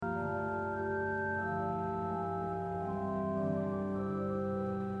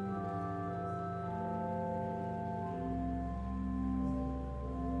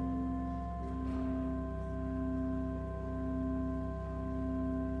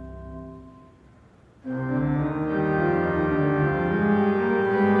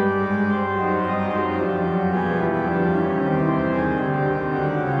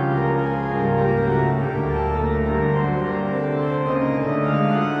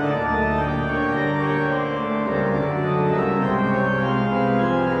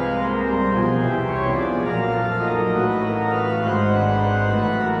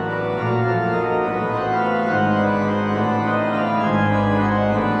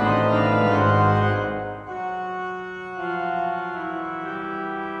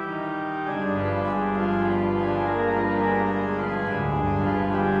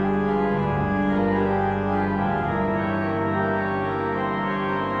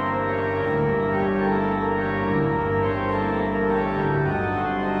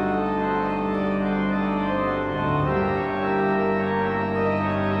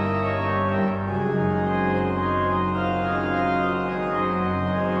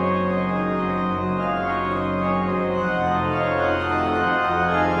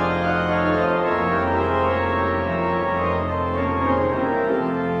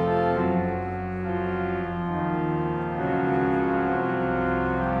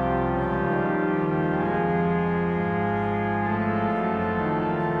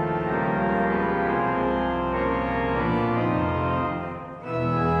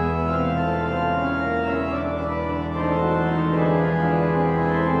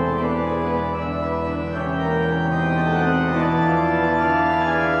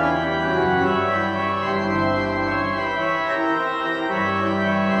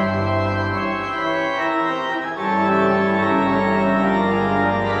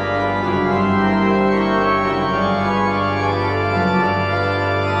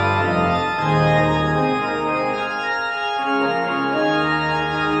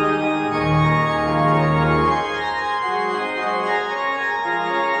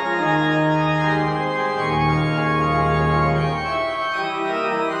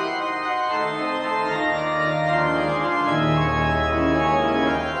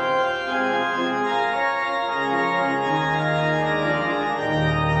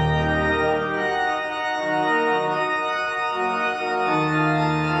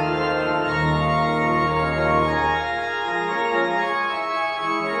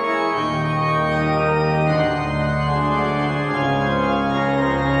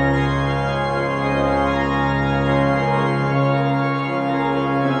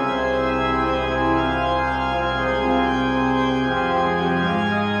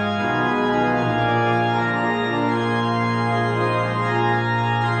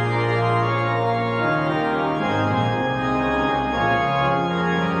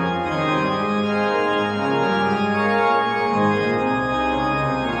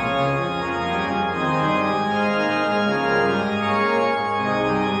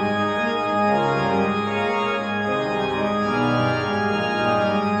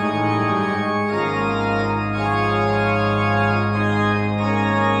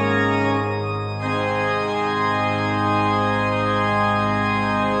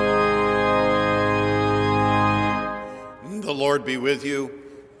Lord be with you,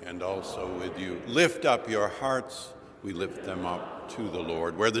 and also with you. Lift up your hearts. We lift them up to the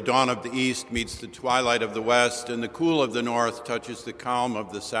Lord. Where the dawn of the east meets the twilight of the west, and the cool of the north touches the calm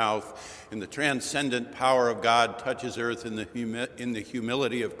of the south, and the transcendent power of God touches earth in the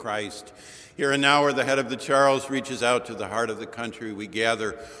humility of Christ. Here and now, where the head of the Charles reaches out to the heart of the country, we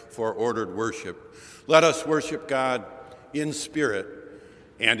gather for ordered worship. Let us worship God in spirit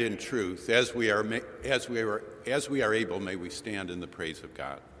and in truth. As we are able, may we stand in the praise of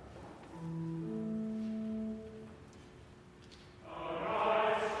God.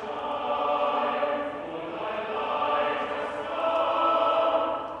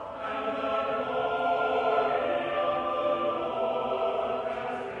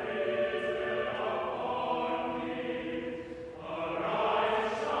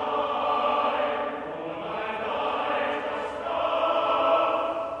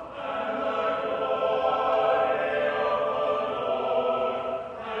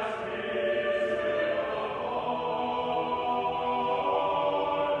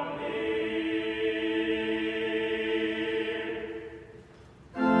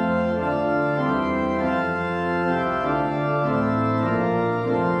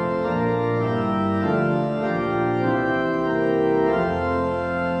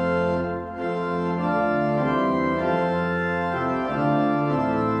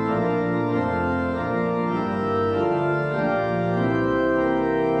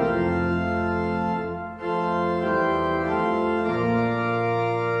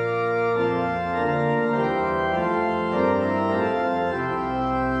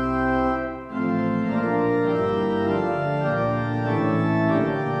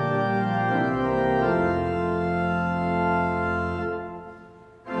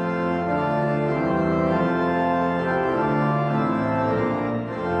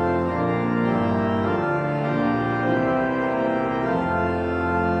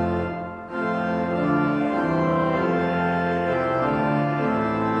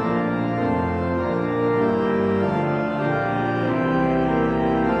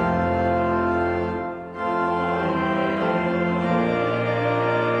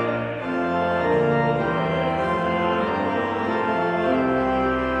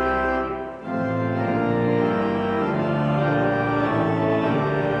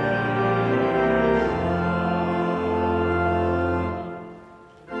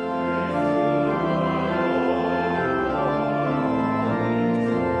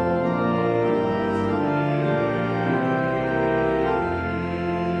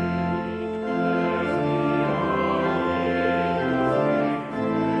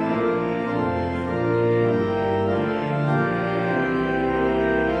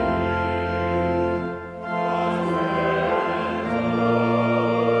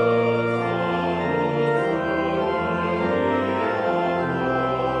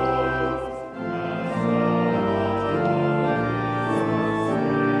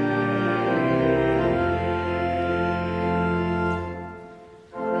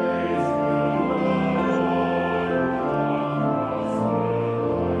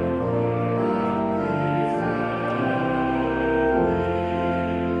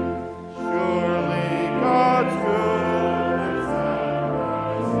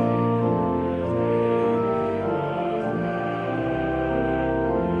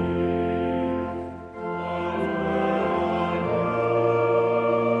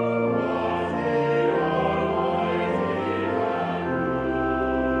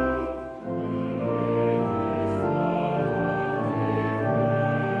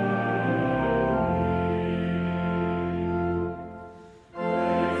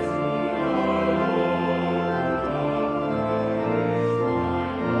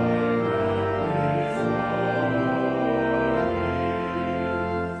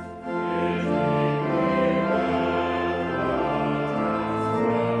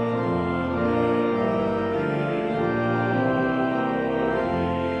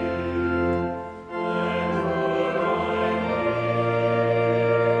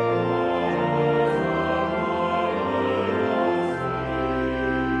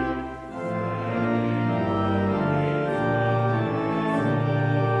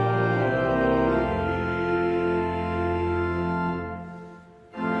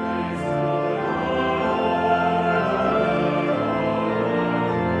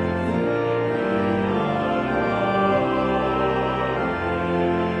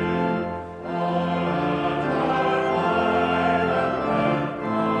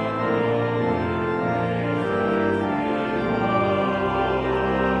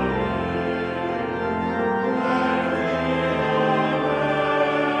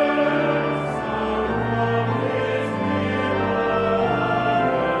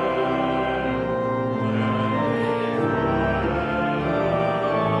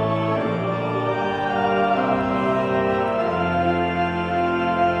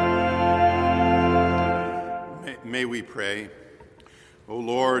 May we pray. O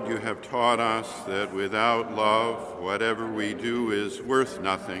Lord, you have taught us that without love, whatever we do is worth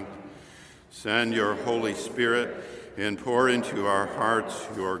nothing. Send your Holy Spirit and pour into our hearts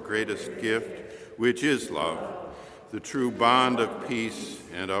your greatest gift, which is love, the true bond of peace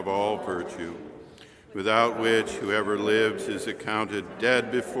and of all virtue, without which whoever lives is accounted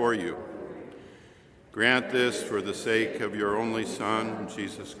dead before you. Grant this for the sake of your only Son,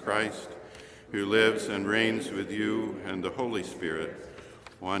 Jesus Christ, who lives and reigns with you and the Holy Spirit,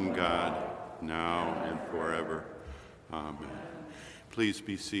 one God, now and forever. Amen. Please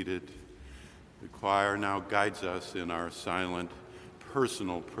be seated. The choir now guides us in our silent,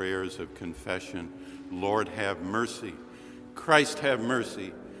 personal prayers of confession. Lord, have mercy. Christ, have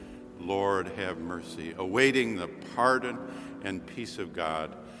mercy. Lord, have mercy. Awaiting the pardon and peace of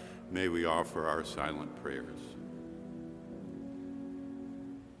God, may we offer our silent prayers.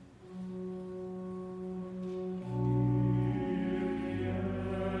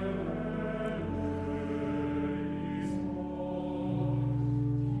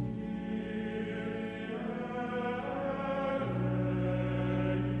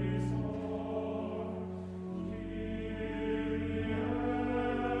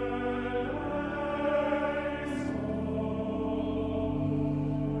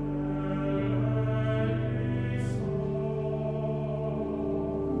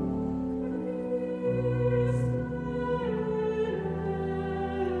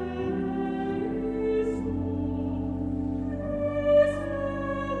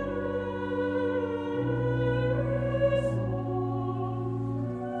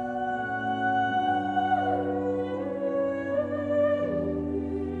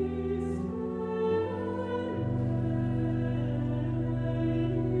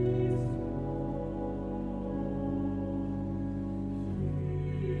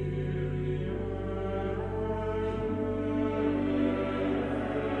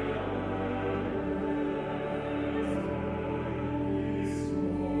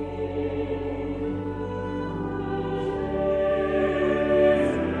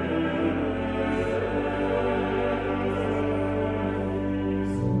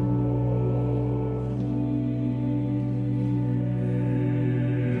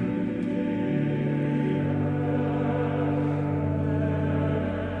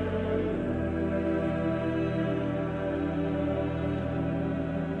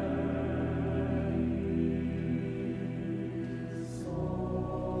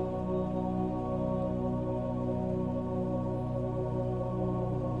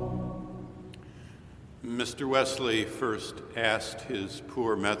 Mr. Wesley first asked his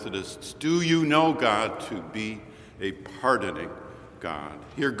poor Methodists, "Do you know God to be a pardoning God?"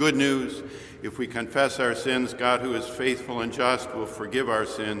 Hear good news. If we confess our sins, God, who is faithful and just, will forgive our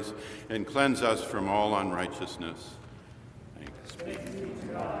sins and cleanse us from all unrighteousness. Thanks be to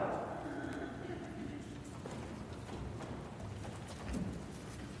God.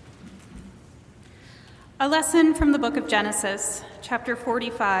 A lesson from the book of Genesis, chapter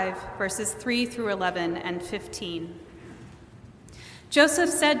 45, verses 3 through 11 and 15. Joseph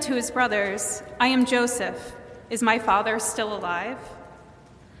said to his brothers, "I am Joseph. Is my father still alive?"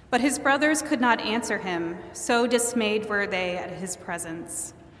 But his brothers could not answer him, so dismayed were they at his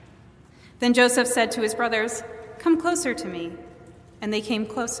presence. Then Joseph said to his brothers, "Come closer to me." And they came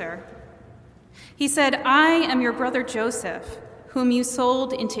closer. He said, "I am your brother Joseph, whom you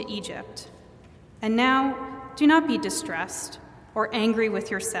sold into Egypt. And now do not be distressed or angry with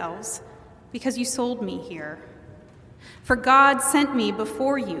yourselves, because you sold me here. For God sent me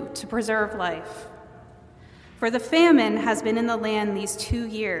before you to preserve life. For the famine has been in the land these 2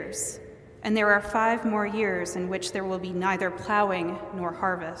 years, and there are 5 more years in which there will be neither plowing nor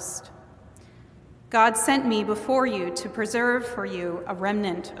harvest. God sent me before you to preserve for you a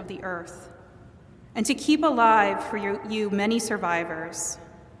remnant of the earth, and to keep alive for you many survivors.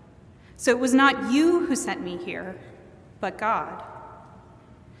 So it was not you who sent me here, but God.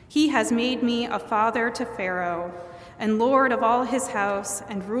 He has made me a father to Pharaoh, and lord of all his house,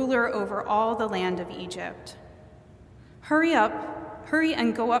 and ruler over all the land of Egypt. Hurry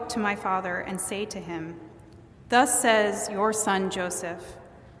and go up to my father and say to him, 'Thus says your son Joseph,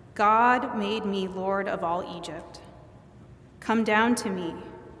 God made me lord of all Egypt. Come down to me,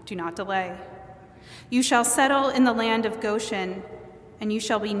 do not delay. You shall settle in the land of Goshen, and you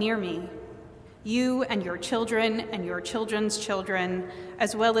shall be near me, you and your children and your children's children,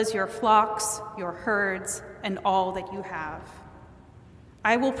 as well as your flocks, your herds, and all that you have.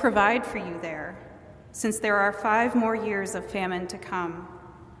 I will provide for you there, since there are 5 more years of famine to come,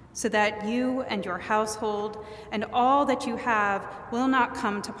 so that you and your household and all that you have will not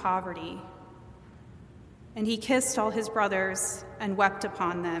come to poverty. And he kissed all his brothers and wept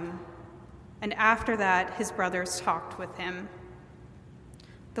upon them. And after that, his brothers talked with him.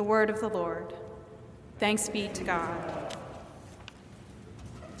 The word of the Lord. Thanks be to God.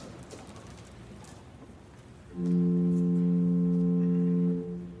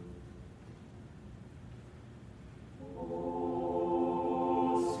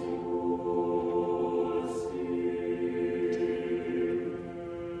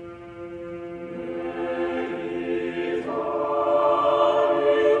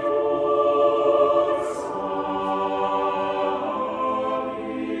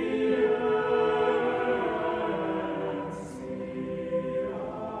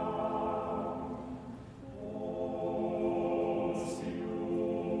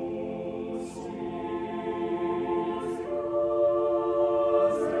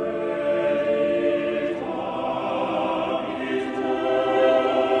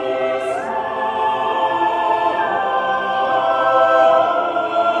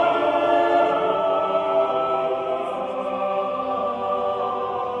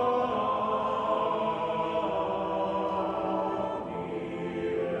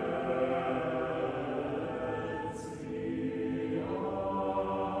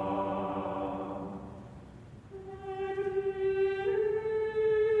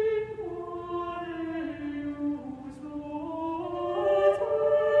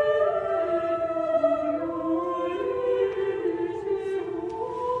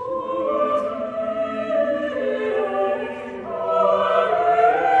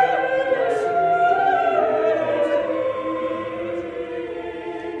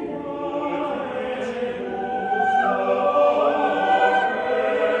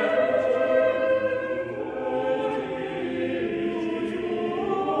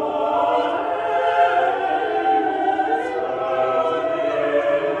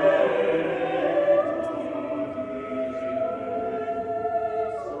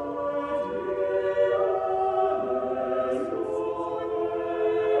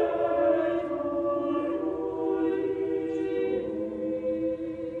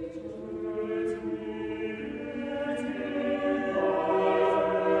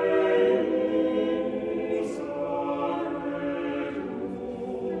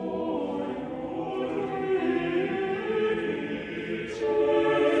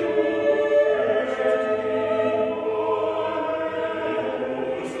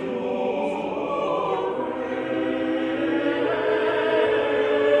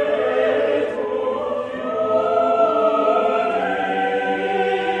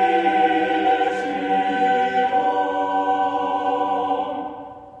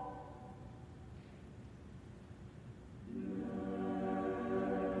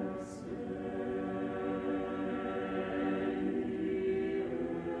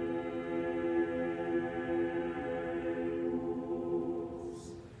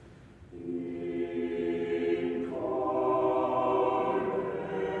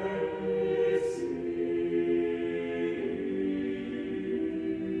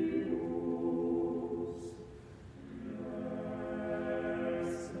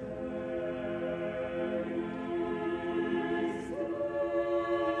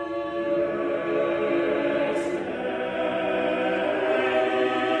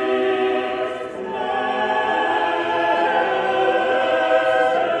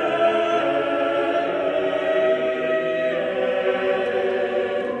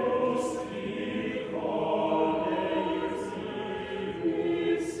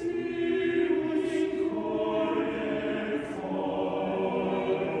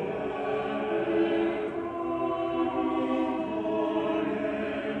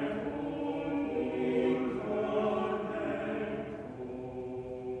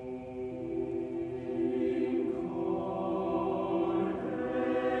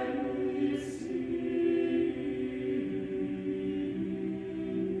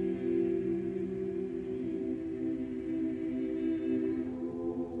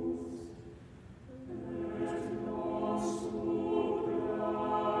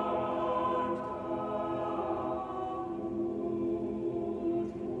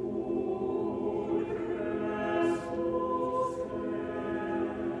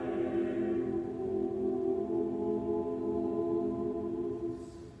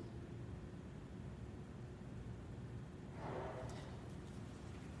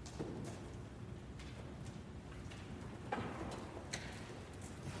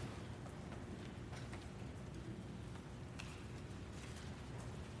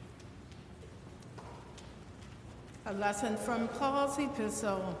 A lesson from Paul's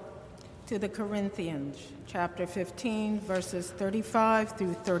epistle to the Corinthians, chapter 15, verses 35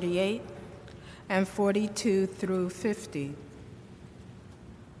 through 38, and 42 through 50.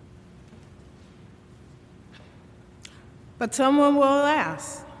 But someone will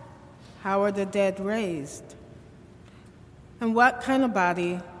ask, how are the dead raised? And what kind of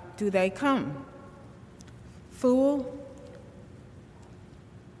body do they come? Fool,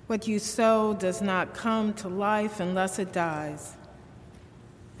 what you sow does not come to life unless it dies.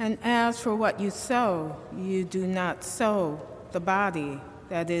 And as for what you sow, you do not sow the body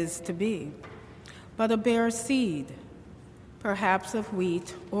that is to be, but a bare seed, perhaps of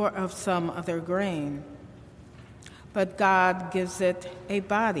wheat or of some other grain. But God gives it a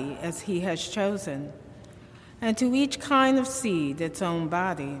body as he has chosen, and to each kind of seed its own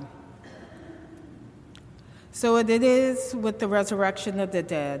body. So it is with the resurrection of the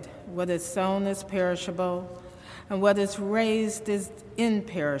dead. What is sown is perishable, and what is raised is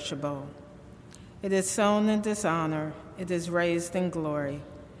imperishable. It is sown in dishonor, it is raised in glory.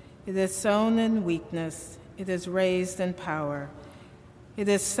 It is sown in weakness, it is raised in power. It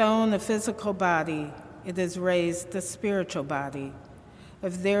is sown a physical body, it is raised a spiritual body.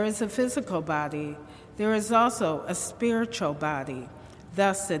 If there is a physical body, there is also a spiritual body.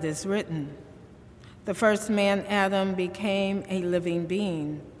 Thus it is written, the first man, Adam, became a living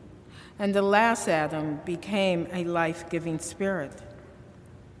being, and the last Adam became a life-giving spirit.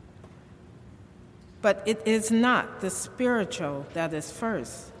 But it is not the spiritual that is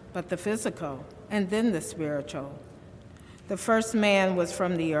first, but the physical, and then the spiritual. The first man was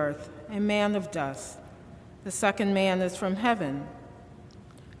from the earth, a man of dust. The second man is from heaven,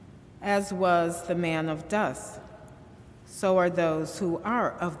 as was the man of dust. So are those who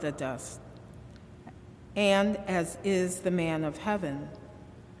are of the dust, and as is the man of heaven,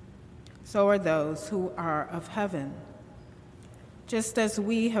 so are those who are of heaven. Just as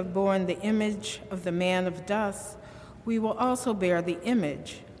we have borne the image of the man of dust, we will also bear the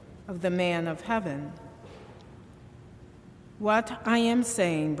image of the man of heaven. What I am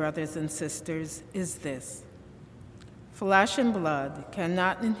saying, brothers and sisters, is this: flesh and blood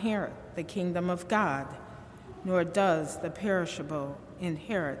cannot inherit the kingdom of God, nor does the perishable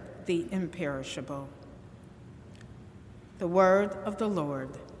inherit the imperishable. The word of the Lord.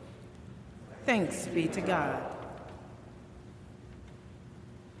 Thanks be to God.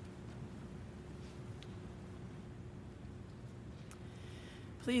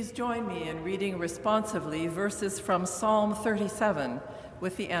 Please join me in reading responsively verses from Psalm 37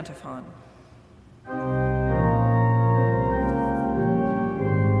 with the antiphon.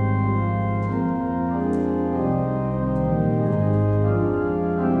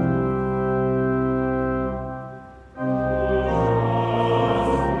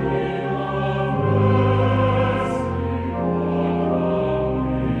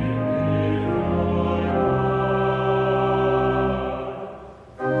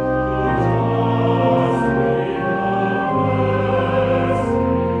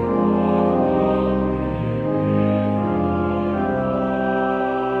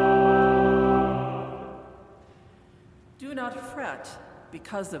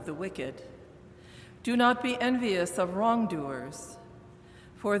 Because of the wicked. Do not be envious of wrongdoers,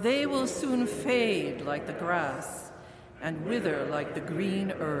 for they will soon fade like the grass and wither like the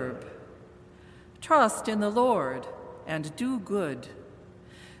green herb. Trust in the Lord and do good,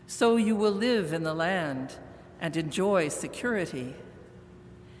 so you will live in the land and enjoy security.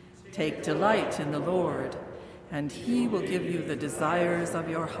 Take delight in the Lord, and he will give you the desires of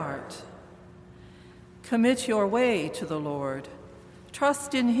your heart. Commit your way to the Lord.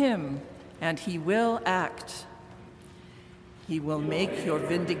 Trust in him, and he will act. He will make your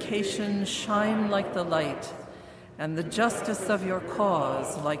vindication shine like the light, and the justice of your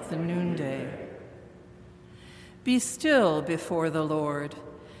cause like the noonday. Be still before the Lord,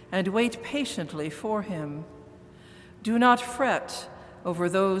 and wait patiently for him. Do not fret over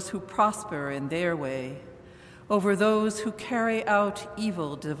those who prosper in their way, over those who carry out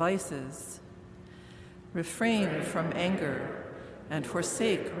evil devices. Refrain from anger and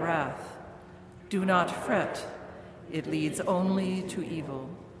forsake wrath. Do not fret, it leads only to evil.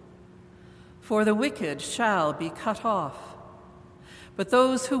 For the wicked shall be cut off, but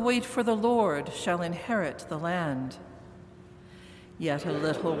those who wait for the Lord shall inherit the land. Yet a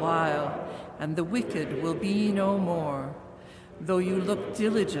little while, and the wicked will be no more. Though you look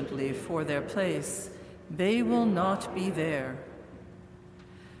diligently for their place, they will not be there.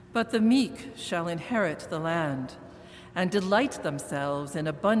 But the meek shall inherit the land, and delight themselves in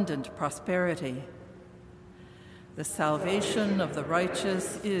abundant prosperity. The salvation of the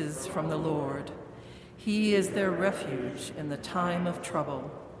righteous is from the Lord. He is their refuge in the time of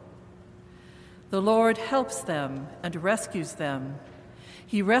trouble. The Lord helps them and rescues them.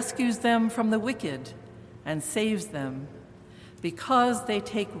 He rescues them from the wicked and saves them because they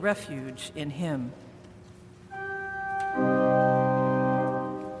take refuge in him.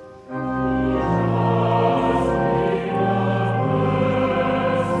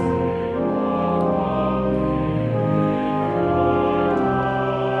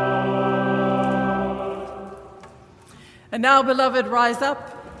 And now, beloved, rise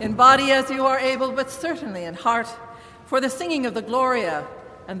up, in body as you are able, but certainly in heart, for the singing of the Gloria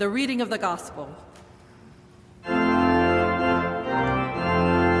and the reading of the Gospel.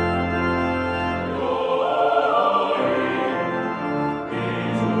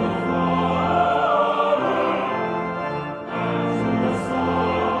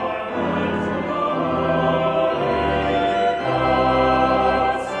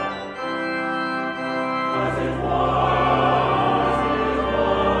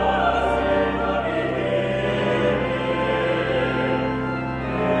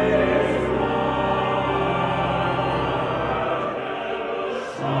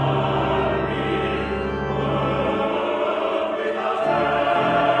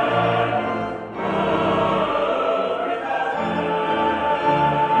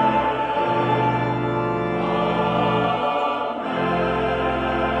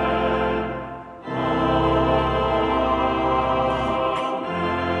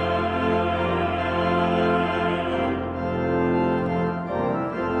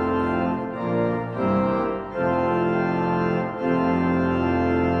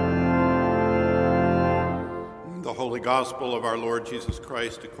 Gospel of our Lord Jesus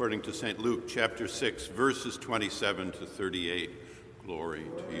Christ according to St. Luke, chapter 6, verses 27 to 38. Glory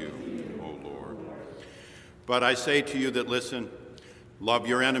to you, O Lord. But I say to you that listen, love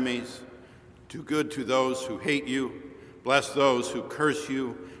your enemies, do good to those who hate you, bless those who curse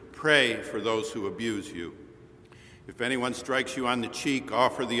you, pray for those who abuse you. If anyone strikes you on the cheek,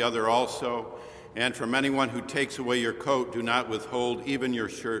 offer the other also, and from anyone who takes away your coat, do not withhold even your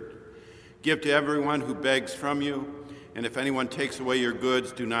shirt. Give to everyone who begs from you, and if anyone takes away your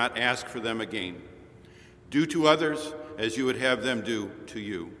goods, do not ask for them again. Do to others as you would have them do to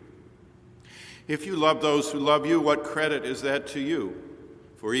you. If you love those who love you, what credit is that to you?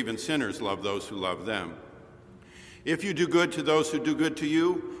 For even sinners love those who love them. If you do good to those who do good to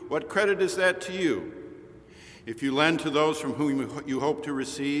you, what credit is that to you? If you lend to those from whom you hope to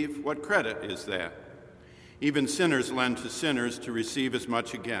receive, what credit is that? Even sinners lend to sinners to receive as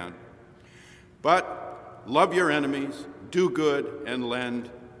much again. But love your enemies, do good, and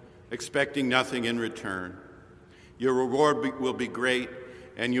lend, expecting nothing in return. Your reward will be great,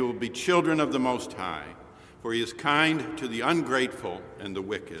 and you will be children of the Most High, for he is kind to the ungrateful and the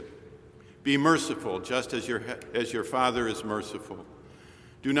wicked. Be merciful, just as your Father is merciful.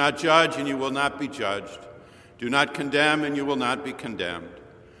 Do not judge, and you will not be judged. Do not condemn, and you will not be condemned.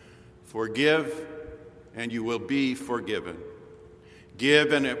 Forgive, and you will be forgiven.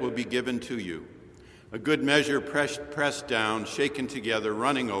 Give, and it will be given to you. A good measure pressed down, shaken together,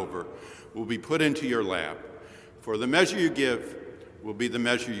 running over, will be put into your lap. For the measure you give will be the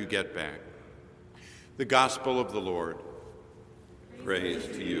measure you get back. The Gospel of the Lord. Praise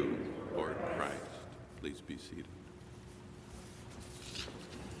to you, Lord Christ. Please be seated.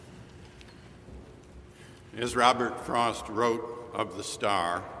 As Robert Frost wrote of the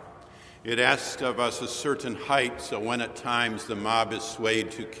star, it asks of us a certain height, so when at times the mob is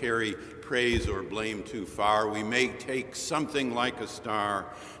swayed to carry praise or blame too far, we may take something like a star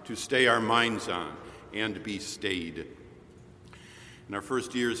to stay our minds on and be stayed. In our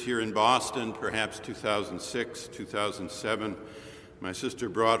first years here in Boston, perhaps 2006, 2007, my sister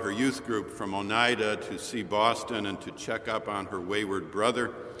brought her youth group from Oneida to see Boston and to check up on her wayward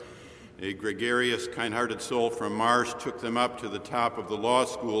brother. A gregarious, kind-hearted soul from Marsh took them up to the top of the law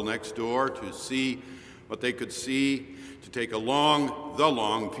school next door to see what they could see, to take the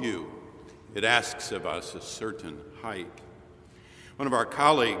long view. It asks of us a certain height. One of our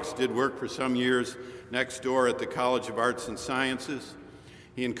colleagues did work for some years next door at the College of Arts and Sciences.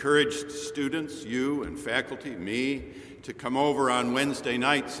 He encouraged students, you and faculty, me, to come over on Wednesday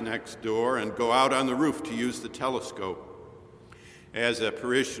nights next door and go out on the roof to use the telescope. As a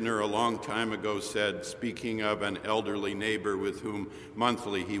parishioner a long time ago said, speaking of an elderly neighbor with whom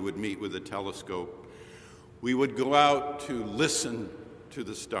monthly he would meet with a telescope, we would go out to listen to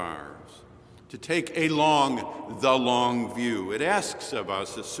the stars, to take the long view. It asks of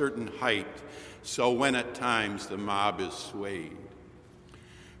us a certain height, so when at times the mob is swayed.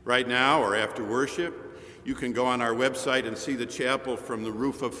 Right now, or after worship, you can go on our website and see the chapel from the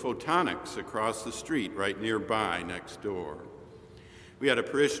roof of Photonics across the street, right nearby, next door. We had a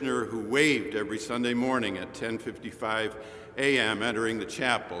parishioner who waved every Sunday morning at 10:55 a.m. entering the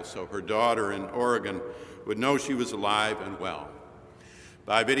chapel so her daughter in Oregon would know she was alive and well.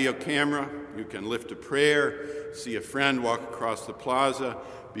 By video camera, you can lift a prayer, see a friend walk across the plaza,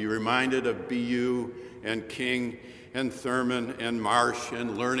 be reminded of BU and King and Thurman and Marsh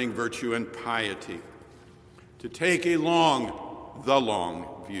and learning virtue and piety. To take the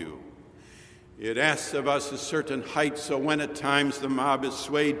long view. It asks of us a certain height, so when at times the mob is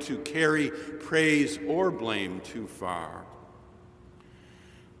swayed to carry praise or blame too far.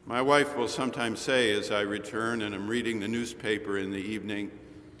 My wife will sometimes say as I return and I'm reading the newspaper in the evening,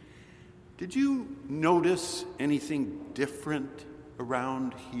 "Did you notice anything different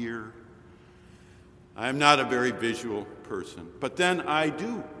around here?" I'm not a very visual person, but then I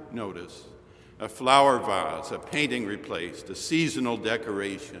do notice a flower vase, a painting replaced, a seasonal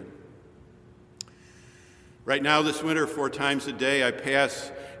decoration. Right now this winter, 4 times a day, I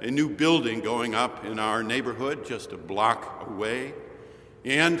pass a new building going up in our neighborhood just a block away,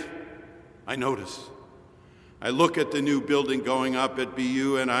 and I notice. I look at the new building going up at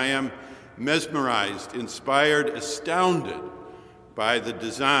BU, and I am mesmerized, inspired, astounded by the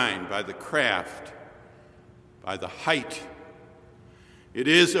design, by the craft, by the height. It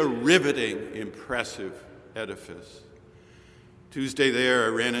is a riveting, impressive edifice. Tuesday there, I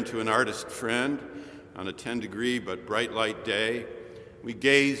ran into an artist friend on a 10-degree but bright light day. We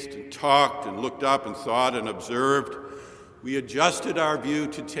gazed and talked and looked up and thought and observed. We adjusted our view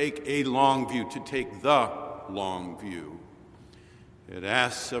to take a long view, to take the long view. It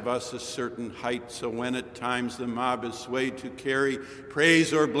asks of us a certain height, so when at times the mob is swayed to carry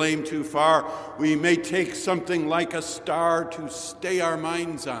praise or blame too far, we may take something like a star to stay our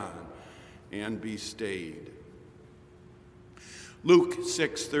minds on and be stayed. Luke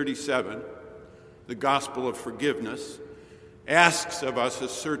 6:37, the gospel of forgiveness, asks of us a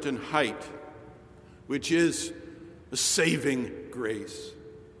certain height, which is a saving grace.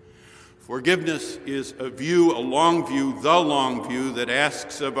 Forgiveness is a view, a long view, the long view that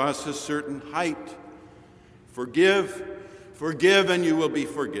asks of us a certain height. Forgive, and you will be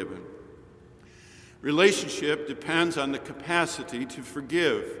forgiven. Relationship depends on the capacity to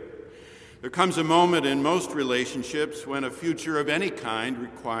forgive. There comes a moment in most relationships when a future of any kind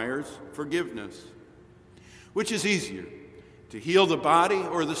requires forgiveness. Which is easier, to heal the body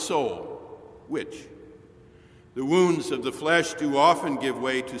or the soul? Which? The wounds of the flesh do often give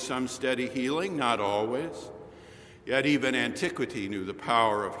way to some steady healing, not always. Yet even antiquity knew the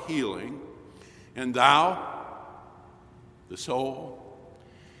power of healing. And thou, the soul?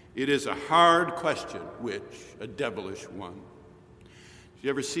 It is a hard question, which? A devilish one. Did you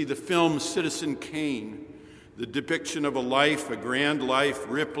ever see the film Citizen Kane? The depiction of a life, a grand life,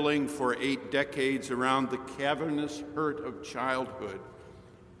 rippling for 8 decades around the cavernous hurt of childhood.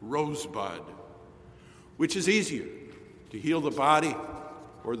 Rosebud. Which is easier, to heal the body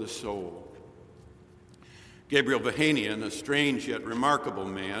or the soul? Gabriel Vahanian, a strange yet remarkable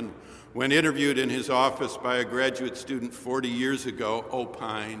man, when interviewed in his office by a graduate student 40 years ago,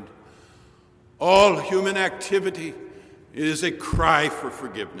 opined, "All human activity is a cry for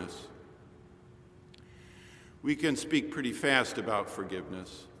forgiveness." We can speak pretty fast about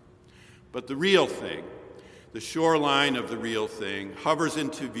forgiveness, but the real thing, the shoreline of the real thing, hovers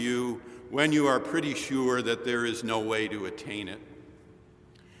into view when you are pretty sure that there is no way to attain it.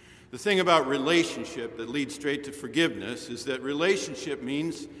 The thing about relationship that leads straight to forgiveness is that relationship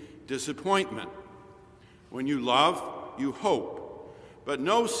means disappointment. When you love, you hope. But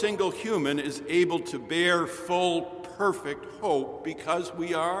no single human is able to bear full, perfect hope because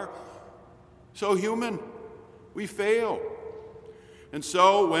we are so human. We fail. And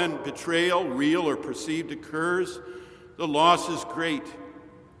so when betrayal, real or perceived, occurs, the loss is great.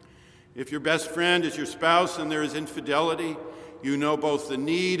 If your best friend is your spouse and there is infidelity, you know both the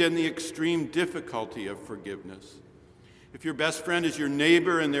need and the extreme difficulty of forgiveness. If your best friend is your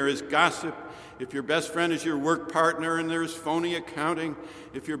neighbor and there is gossip, if your best friend is your work partner and there is phony accounting,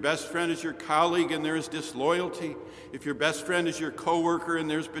 if your best friend is your colleague and there is disloyalty, if your best friend is your coworker and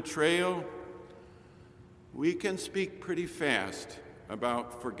there's betrayal, we can speak pretty fast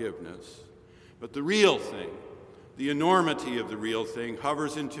about forgiveness. But the real thing, the enormity of the real thing,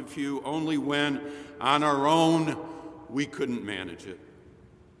 hovers into view only when, on our own, we couldn't manage it.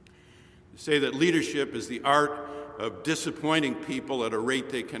 They say that leadership is the art of disappointing people at a rate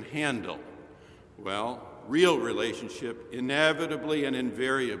they can handle. Well, real relationship inevitably and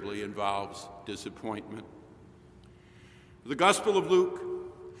invariably involves disappointment. The Gospel of Luke,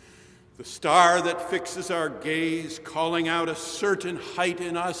 the star that fixes our gaze, calling out a certain height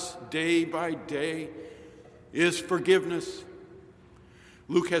in us day by day, is forgiveness.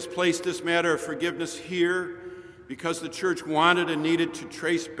 Luke has placed this matter of forgiveness here because the church wanted and needed to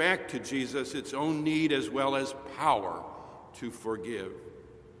trace back to Jesus its own need as well as power to forgive.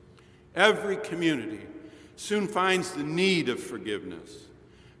 Every community soon finds the need of forgiveness,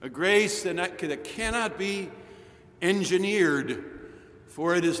 a grace that cannot be engineered,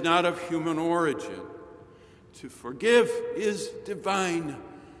 for it is not of human origin. To forgive is divine.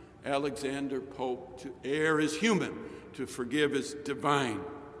 Alexander Pope, to err is human, to forgive is divine.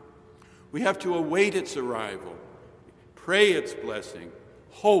 We have to await its arrival, pray its blessing,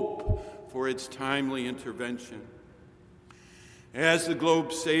 hope for its timely intervention. As the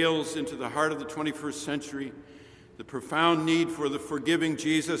globe sails into the heart of the 21st century, the profound need for the forgiving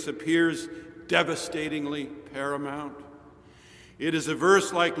Jesus appears devastatingly paramount. It is a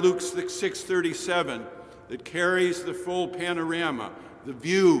verse like Luke 6:37 that carries the full panorama, the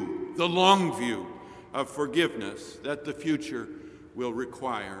view, the long view of forgiveness that the future will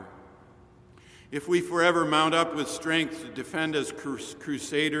require. If we forever mount up with strength to defend as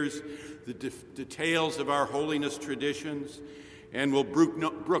crusaders the details of our holiness traditions and will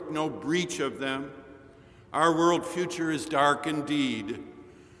brook no breach of them, our world future is dark indeed.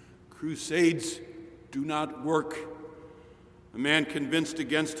 Crusades do not work. A man convinced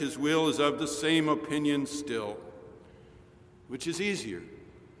against his will is of the same opinion still. Which is easier,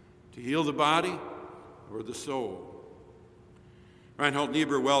 to heal the body or the soul? Reinhold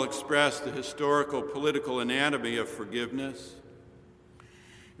Niebuhr well expressed the historical political anatomy of forgiveness.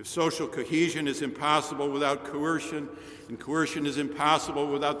 If social cohesion is impossible without coercion, and coercion is impossible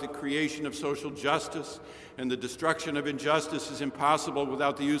without the creation of social justice, and the destruction of injustice is impossible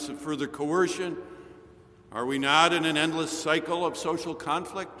without the use of further coercion, are we not in an endless cycle of social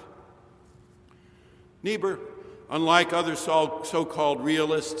conflict? Niebuhr, unlike other so-called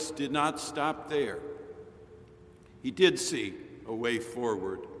realists, did not stop there. He did see a way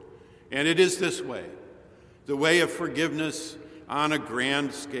forward, and it is this way, the way of forgiveness on a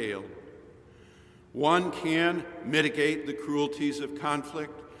grand scale. One can mitigate the cruelties of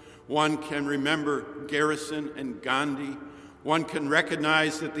conflict. One can remember Garrison and Gandhi. One can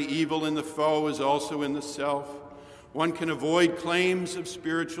recognize that the evil in the foe is also in the self. One can avoid claims of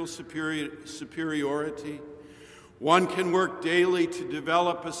spiritual superiority. One can work daily to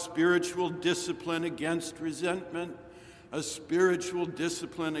develop a spiritual discipline against resentment, a spiritual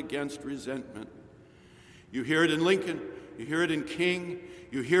discipline against resentment. You hear it in Lincoln, you hear it in King,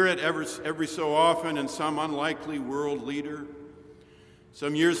 you hear it every so often in some unlikely world leader.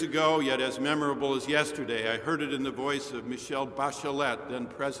 Some years ago, yet as memorable as yesterday, I heard it in the voice of Michelle Bachelet, then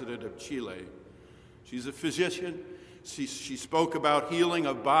president of Chile. She's a physician. She spoke about healing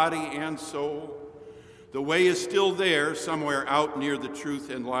of body and soul. The way is still there, somewhere out near the truth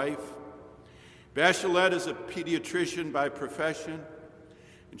and life. Bachelet is a pediatrician by profession,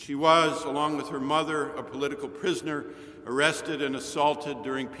 and she was, along with her mother, a political prisoner, arrested and assaulted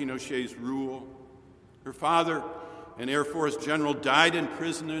during Pinochet's rule. Her father, an Air Force general, died in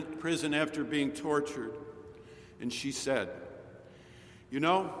prison after being tortured. And she said, "You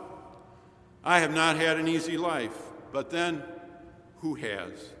know, I have not had an easy life, but then who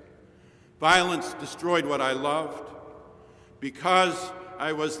has? Violence destroyed what I loved. Because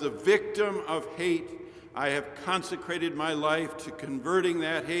I was the victim of hate, I have consecrated my life to converting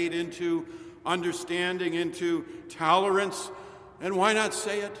that hate into understanding, into tolerance, and why not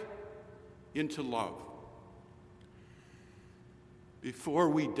say it, into love." Before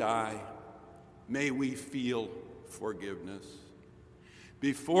we die, may we feel forgiveness.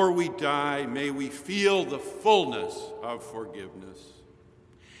 Before we die, may we feel the fullness of forgiveness.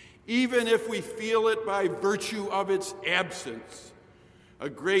 Even if we feel it by virtue of its absence, a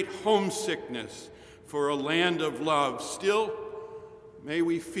great homesickness for a land of love, still may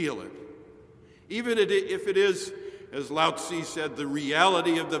we feel it. Even if it is, as Lao Tzu said, the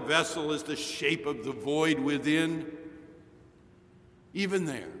reality of the vessel is the shape of the void within, even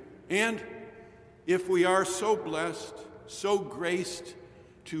there. And if we are so blessed, so graced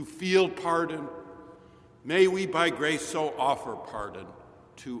to feel pardon, may we by grace so offer pardon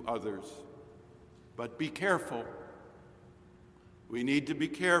to others. But be careful. We need to be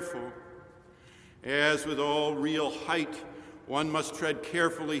careful. As with all real height, one must tread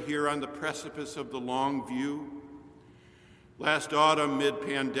carefully here on the precipice of the long view. Last autumn,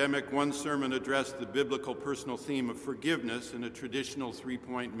 mid-pandemic, one sermon addressed the biblical personal theme of forgiveness in a traditional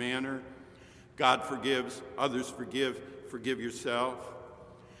three-point manner. God forgives, others forgive, forgive yourself.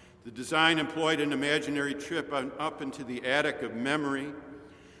 The design employed an imaginary trip up into the attic of memory.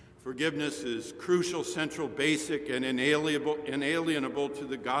 Forgiveness is crucial, central, basic, and inalienable to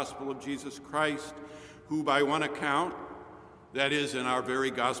the gospel of Jesus Christ, who by one account, that is in our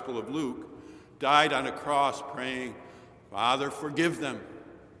very Gospel of Luke, died on a cross praying, "Father, forgive them.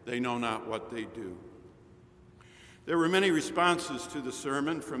 They know not what they do." There were many responses to the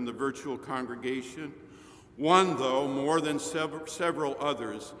sermon from the virtual congregation. One, though, more than several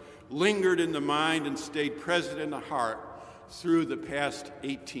others, lingered in the mind and stayed present in the heart through the past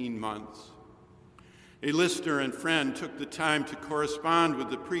 18 months. A listener and friend took the time to correspond with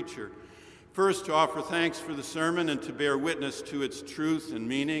the preacher, first to offer thanks for the sermon and to bear witness to its truth and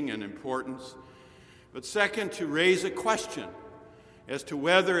meaning and importance, but second, to raise a question as to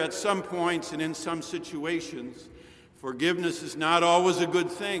whether at some points and in some situations, forgiveness is not always a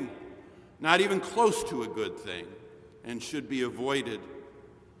good thing, not even close to a good thing, and should be avoided.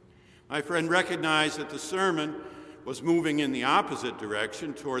 My friend recognized that the sermon was moving in the opposite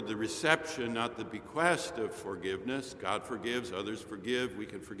direction toward the reception, not the bequest of forgiveness. God forgives, others forgive, we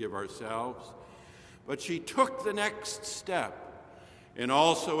can forgive ourselves. But she took the next step and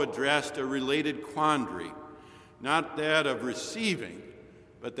also addressed a related quandary, not that of receiving,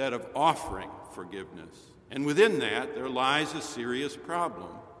 but that of offering forgiveness. And within that, there lies a serious problem.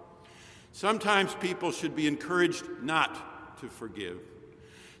 Sometimes people should be encouraged not to forgive.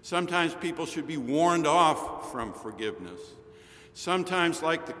 Sometimes people should be warned off from forgiveness. Sometimes,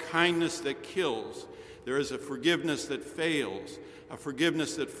 like the kindness that kills, there is a forgiveness that fails, a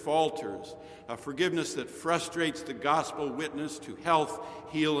forgiveness that falters, a forgiveness that frustrates the gospel witness to health,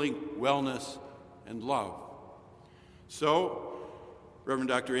 healing, wellness, and love. So, Reverend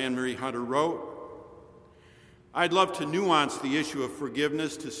Dr. Anne Marie Hunter wrote, "I'd love to nuance the issue of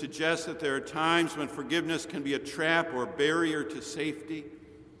forgiveness to suggest that there are times when forgiveness can be a trap or barrier to safety.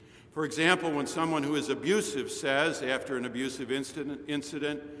 For example, when someone who is abusive says, after an abusive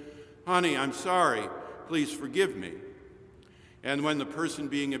incident, 'Honey, I'm sorry, please forgive me.' And when the person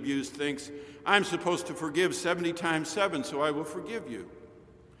being abused thinks, 'I'm supposed to forgive 70 times 7, so I will forgive you.'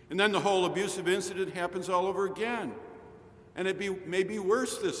 And then the whole abusive incident happens all over again. And it may be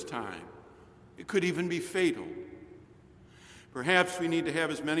worse this time. It could even be fatal. Perhaps we need to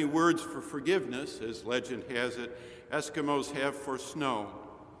have as many words for forgiveness, as legend has it, Eskimos have for snow.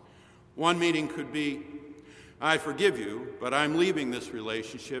 One meaning could be, 'I forgive you, but I'm leaving this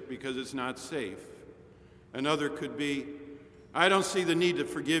relationship because it's not safe.' Another could be, 'I don't see the need to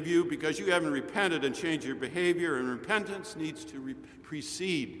forgive you because you haven't repented and changed your behavior, and repentance needs to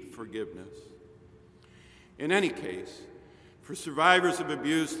precede forgiveness.' In any case, for survivors of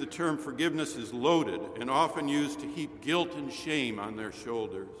abuse, the term forgiveness is loaded and often used to heap guilt and shame on their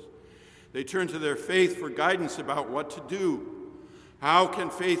shoulders. They turn to their faith for guidance about what to do. How can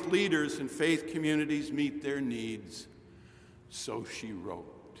faith leaders and faith communities meet their needs?" So she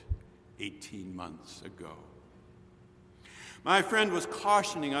wrote 18 months ago. My friend was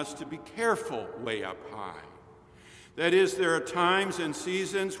cautioning us to be careful way up high. That is, there are times and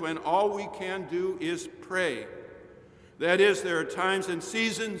seasons when all we can do is pray. That is, there are times and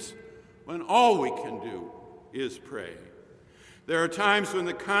seasons when all we can do is pray. There are times when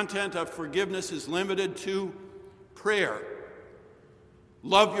the content of forgiveness is limited to prayer.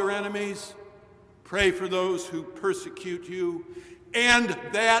 Love your enemies, pray for those who persecute you, and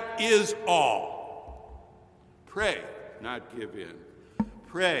that is all. Pray, not give in.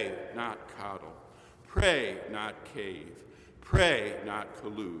 Pray, not coddle. Pray, not cave. Pray, not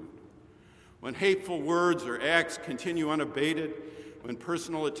collude. When hateful words or acts continue unabated, when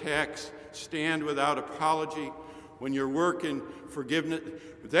personal attacks stand without apology, when your work in forgiveness,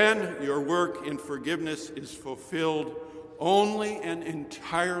 then your work in forgiveness is fulfilled only and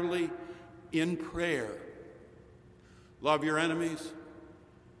entirely in prayer. Love your enemies,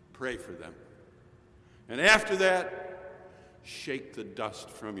 pray for them. And after that, shake the dust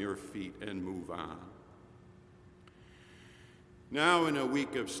from your feet and move on. Now, in a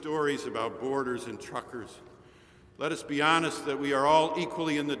week of stories about borders and truckers, let us be honest that we are all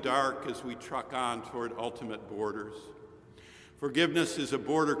equally in the dark as we truck on toward ultimate borders. Forgiveness is a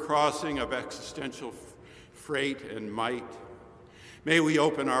border crossing of existential freight and might. May we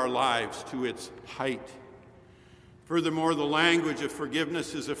open our lives to its height. Furthermore, the language of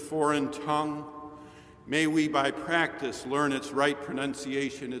forgiveness is a foreign tongue. May we, by practice, learn its right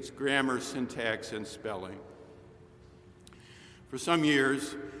pronunciation, its grammar, syntax, and spelling. For some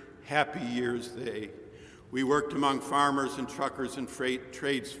years, happy years they, we worked among farmers and truckers and freight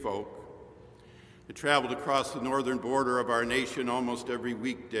tradesfolk. I traveled across the northern border of our nation almost every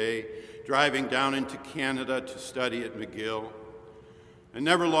weekday, driving down into Canada to study at McGill. I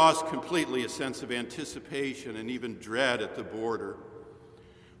never lost completely a sense of anticipation and even dread at the border.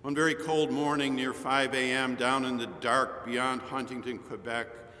 One very cold morning near 5 a.m., down in the dark beyond Huntington, Quebec,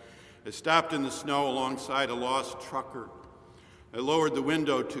 I stopped in the snow alongside a lost trucker. I lowered the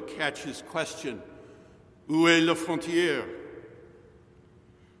window to catch his question, "Où est la frontière?"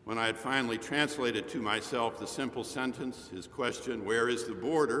 When I had finally translated to myself the simple sentence, his question, "Where is the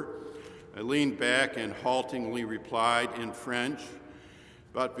border?" I leaned back and haltingly replied in French.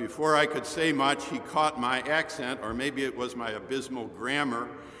 But before I could say much, he caught my accent, or maybe it was my abysmal grammar,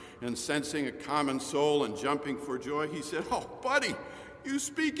 and sensing a common soul and jumping for joy, he said, "Oh, buddy, you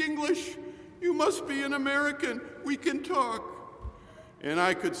speak English? You must be an American. We can talk." And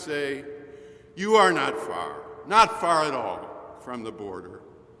I could say, "You are not far at all from the border."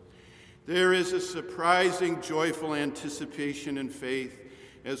 There is a surprising, joyful anticipation and faith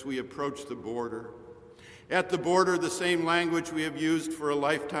as we approach the border. At the border, the same language we have used for a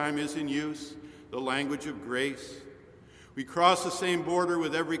lifetime is in use, the language of grace. We cross the same border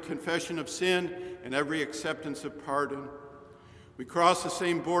with every confession of sin and every acceptance of pardon. We cross the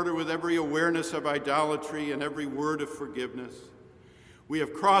same border with every awareness of idolatry and every word of forgiveness. We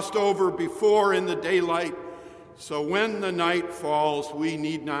have crossed over before in the daylight, so when the night falls, we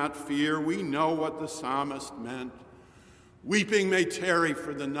need not fear. We know what the psalmist meant. Weeping may tarry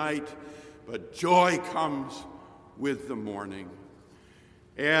for the night, but joy comes with the morning.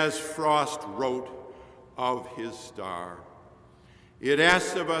 As Frost wrote of his star, it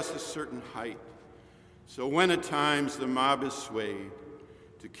asks of us a certain height, so when at times the mob is swayed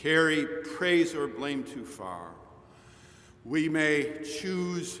to carry praise or blame too far, we may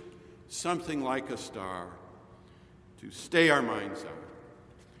choose something like a star to stay our minds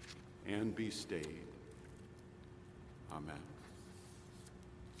on and be stayed. Amen.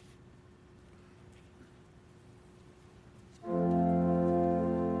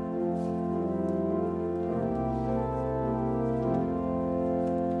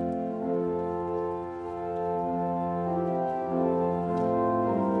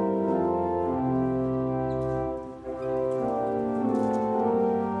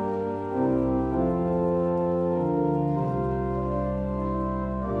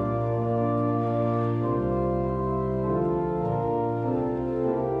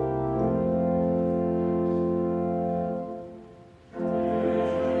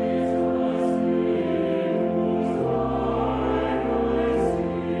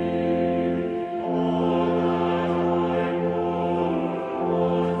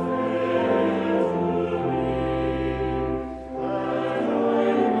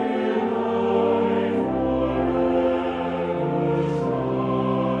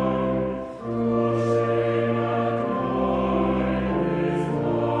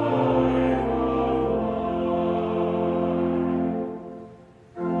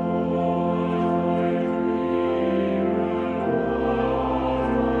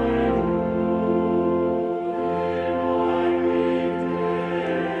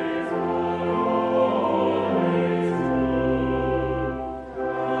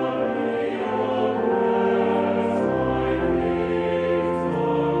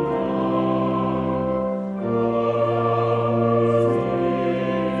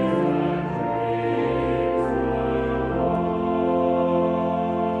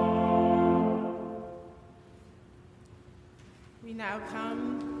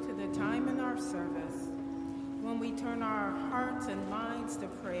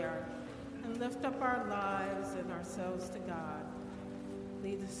 To God.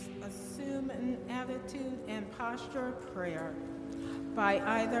 Let us assume an attitude and posture of prayer by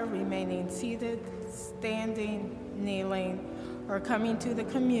either remaining seated, standing, kneeling, or coming to the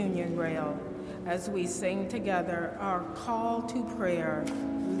communion rail as we sing together our call to prayer,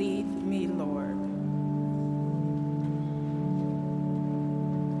 "Lead me, Lord."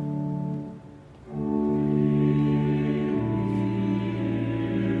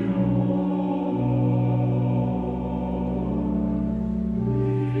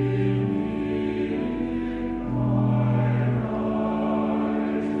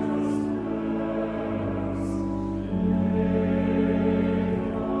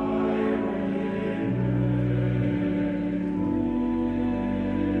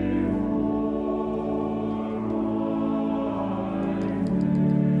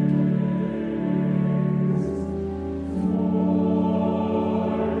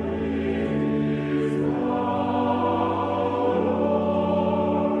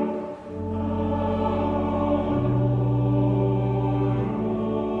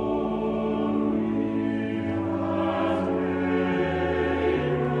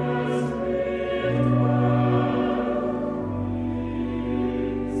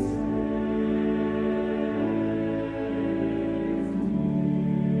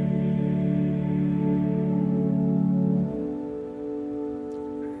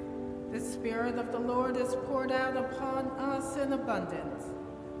 Lord is poured out upon us in abundance.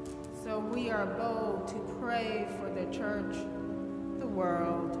 So we are bold to pray for the church, the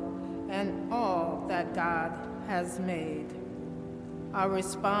world, and all that God has made. Our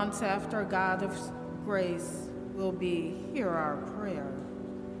response after God of grace will be, hear our prayer.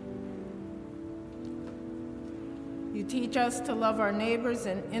 You teach us to love our neighbors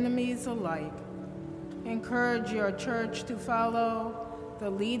and enemies alike. Encourage your church to follow the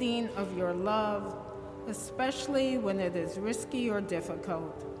leading of your love, especially when it is risky or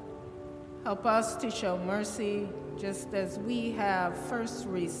difficult. Help us to show mercy just as we have first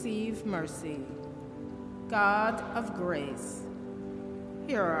received mercy. God of grace,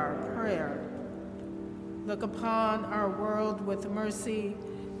 hear our prayer. Look upon our world with mercy,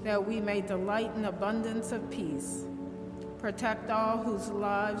 that we may delight in abundance of peace. Protect all whose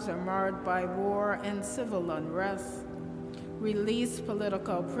lives are marred by war and civil unrest. Release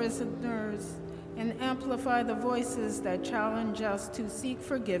political prisoners and amplify the voices that challenge us to seek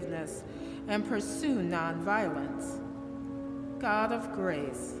forgiveness and pursue nonviolence. God of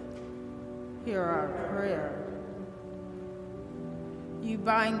grace, hear our prayer. You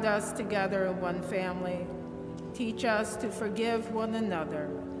bind us together in one family. Teach us to forgive one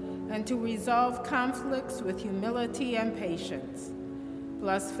another and to resolve conflicts with humility and patience.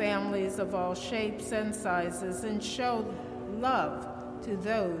 Bless families of all shapes and sizes and show love to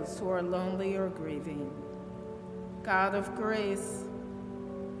those who are lonely or grieving. God of grace,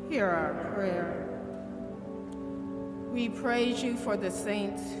 hear our prayer. We praise you for the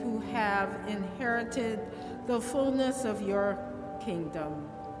saints who have inherited the fullness of your kingdom,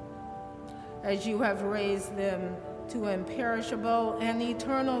 as you have raised them to imperishable and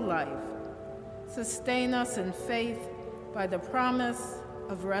eternal life. Sustain us in faith by the promise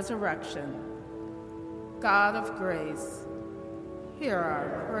of resurrection. God of grace, hear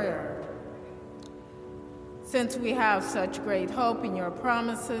our prayer. Since we have such great hope in your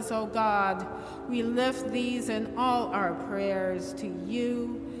promises, O God, we lift these and all our prayers to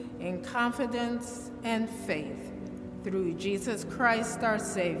you in confidence and faith, through Jesus Christ our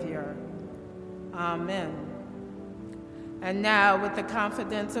Savior. Amen. And now, with the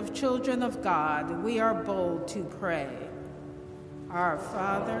confidence of children of God, we are bold to pray. Our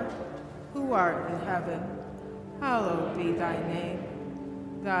Father, who art in heaven, hallowed be thy name.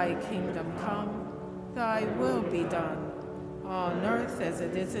 Thy kingdom come, thy will be done, on earth as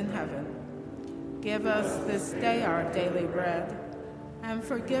it is in heaven. Give us this day our daily bread, and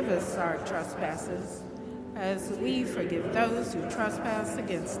forgive us our trespasses, as we forgive those who trespass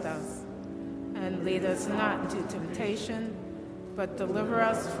against us. And lead us not into temptation, but deliver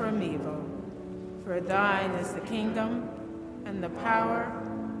us from evil. For thine is the kingdom, and the power,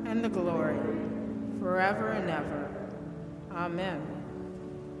 and the glory, forever and ever. Amen.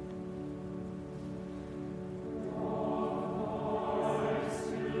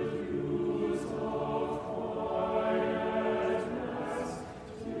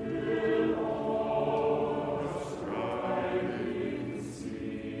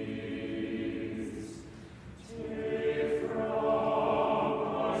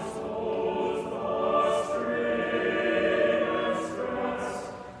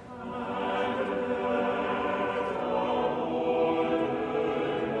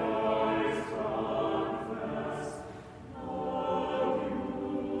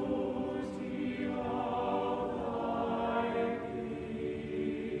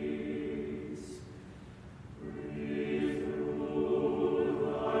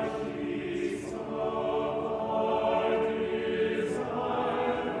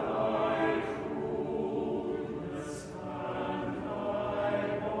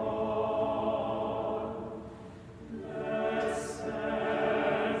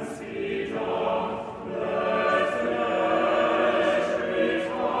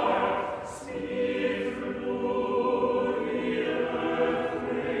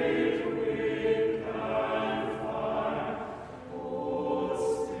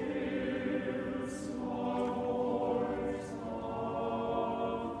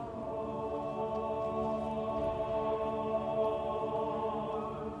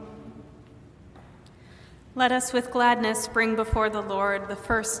 Let us with gladness bring before the Lord the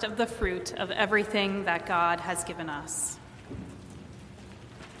first of the fruit of everything that God has given us.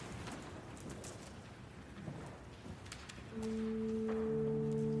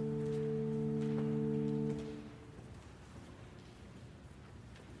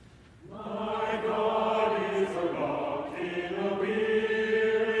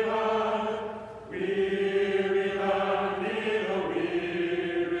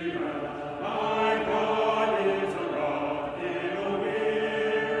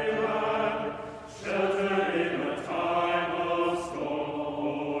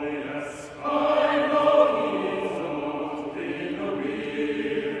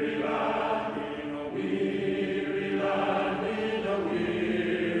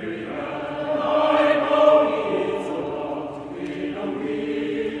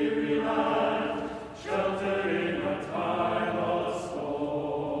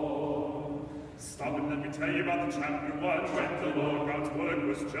 tell you about the chapter 1, when the Lord God's word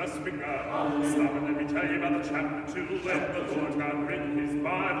was just begun. Stop and let me tell you about the chapter 2, when the Lord God read his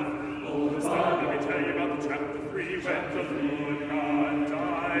Bible through. Stop and let me tell you about the chapter 3, when the Lord God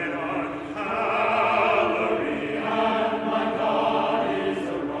died on Calvary. And my God is a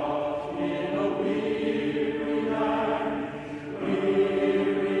rock in a weary land,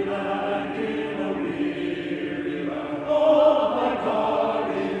 weary land, in a weary land. Oh, my God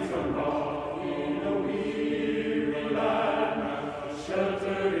is a rock in a weary land,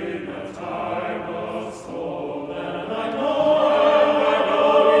 shelter in a time of storm. And I know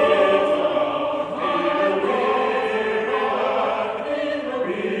he is a rock in a weary land, in a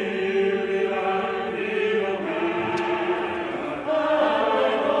weary land, in a weary land. And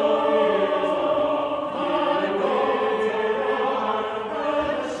I know he is a rock, my God is a rock,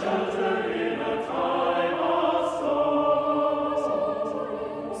 and shelter in a time of storm.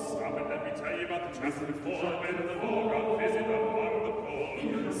 Stop and let me tell you about the chapter 4, when the Lord God visited among the poor.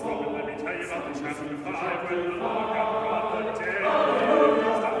 Stop and let me tell you about the chapter 5, when the Lord God brought the dead.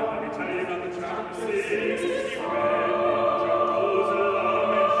 Stop and let me tell you about the chapter 6, he went in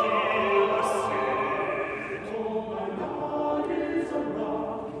Jerusalem and healed the sick. Oh, my God is a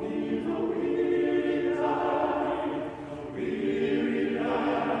rock in a weary land, a weary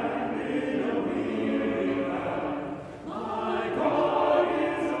land, in a weary land. My God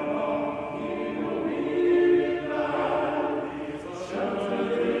is a rock in a weary land, shelter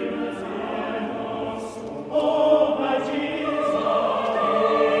in a time of storm. Oh, my Jesus.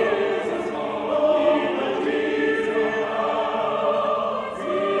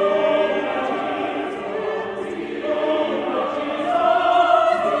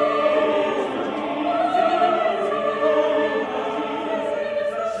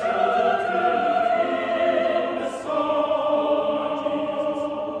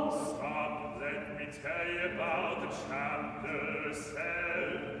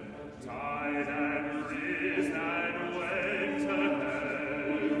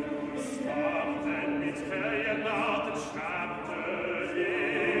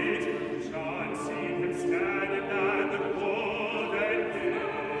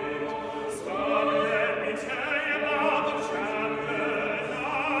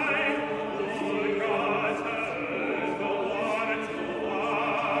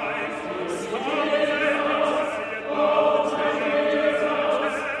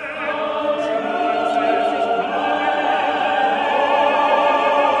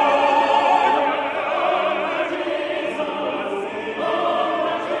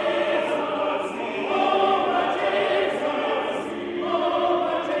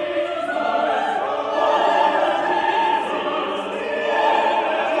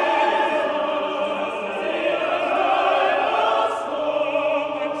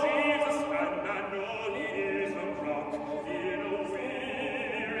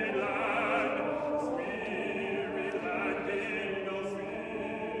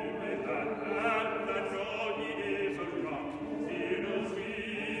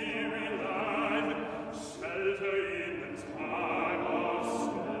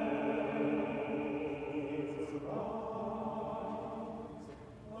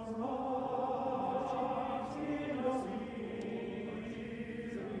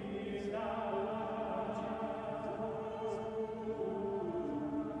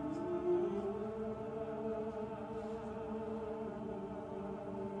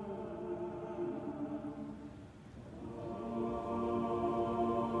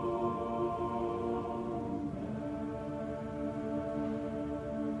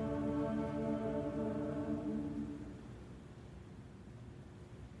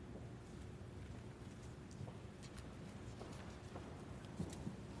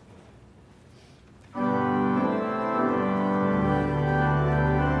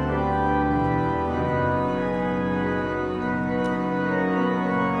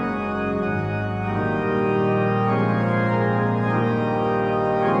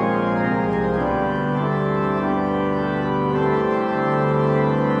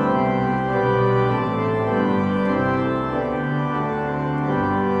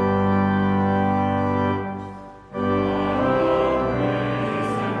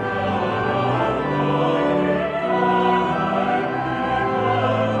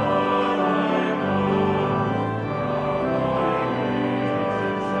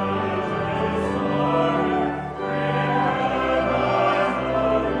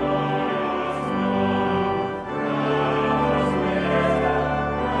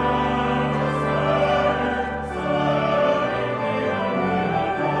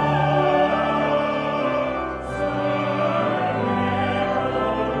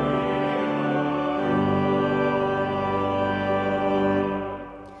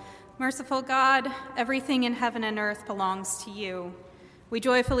 Merciful God, everything in heaven and earth belongs to you. We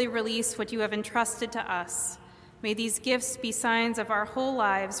joyfully release what you have entrusted to us. May these gifts be signs of our whole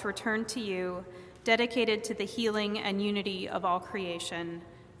lives returned to you, dedicated to the healing and unity of all creation.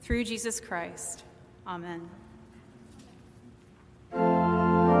 Through Jesus Christ. Amen.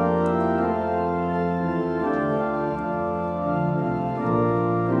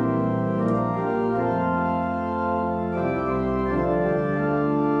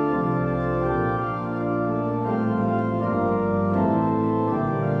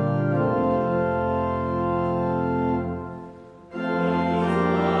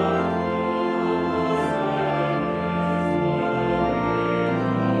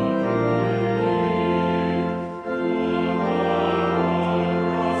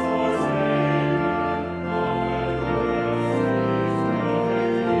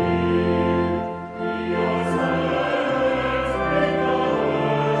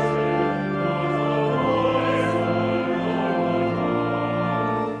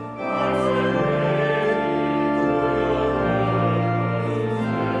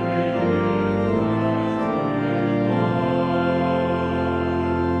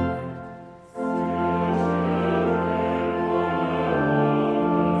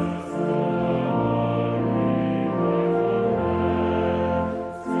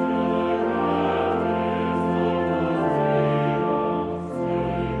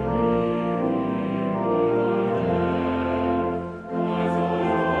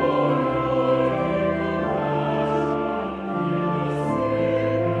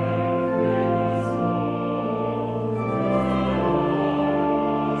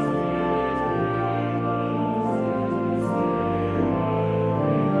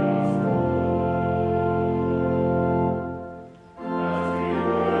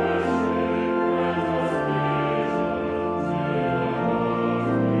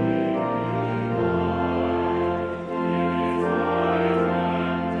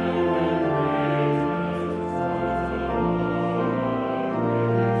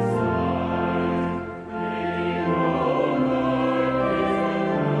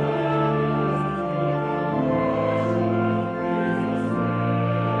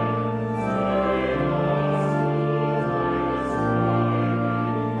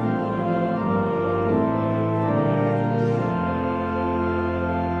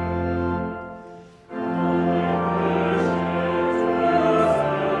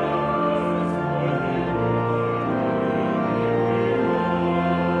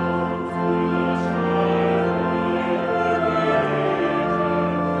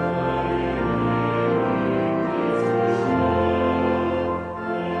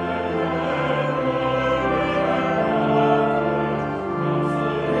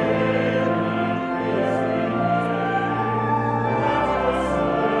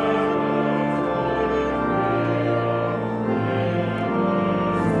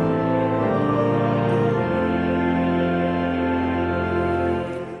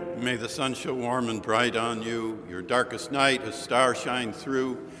 May the sun show warm and bright on you, your darkest night a star shine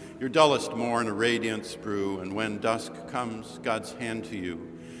through, your dullest morn a radiance brew, and when dusk comes, God's hand to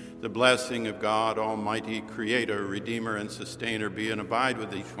you. The blessing of God, Almighty Creator, Redeemer, and Sustainer be and abide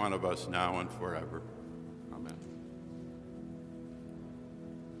with each one of us now and forever.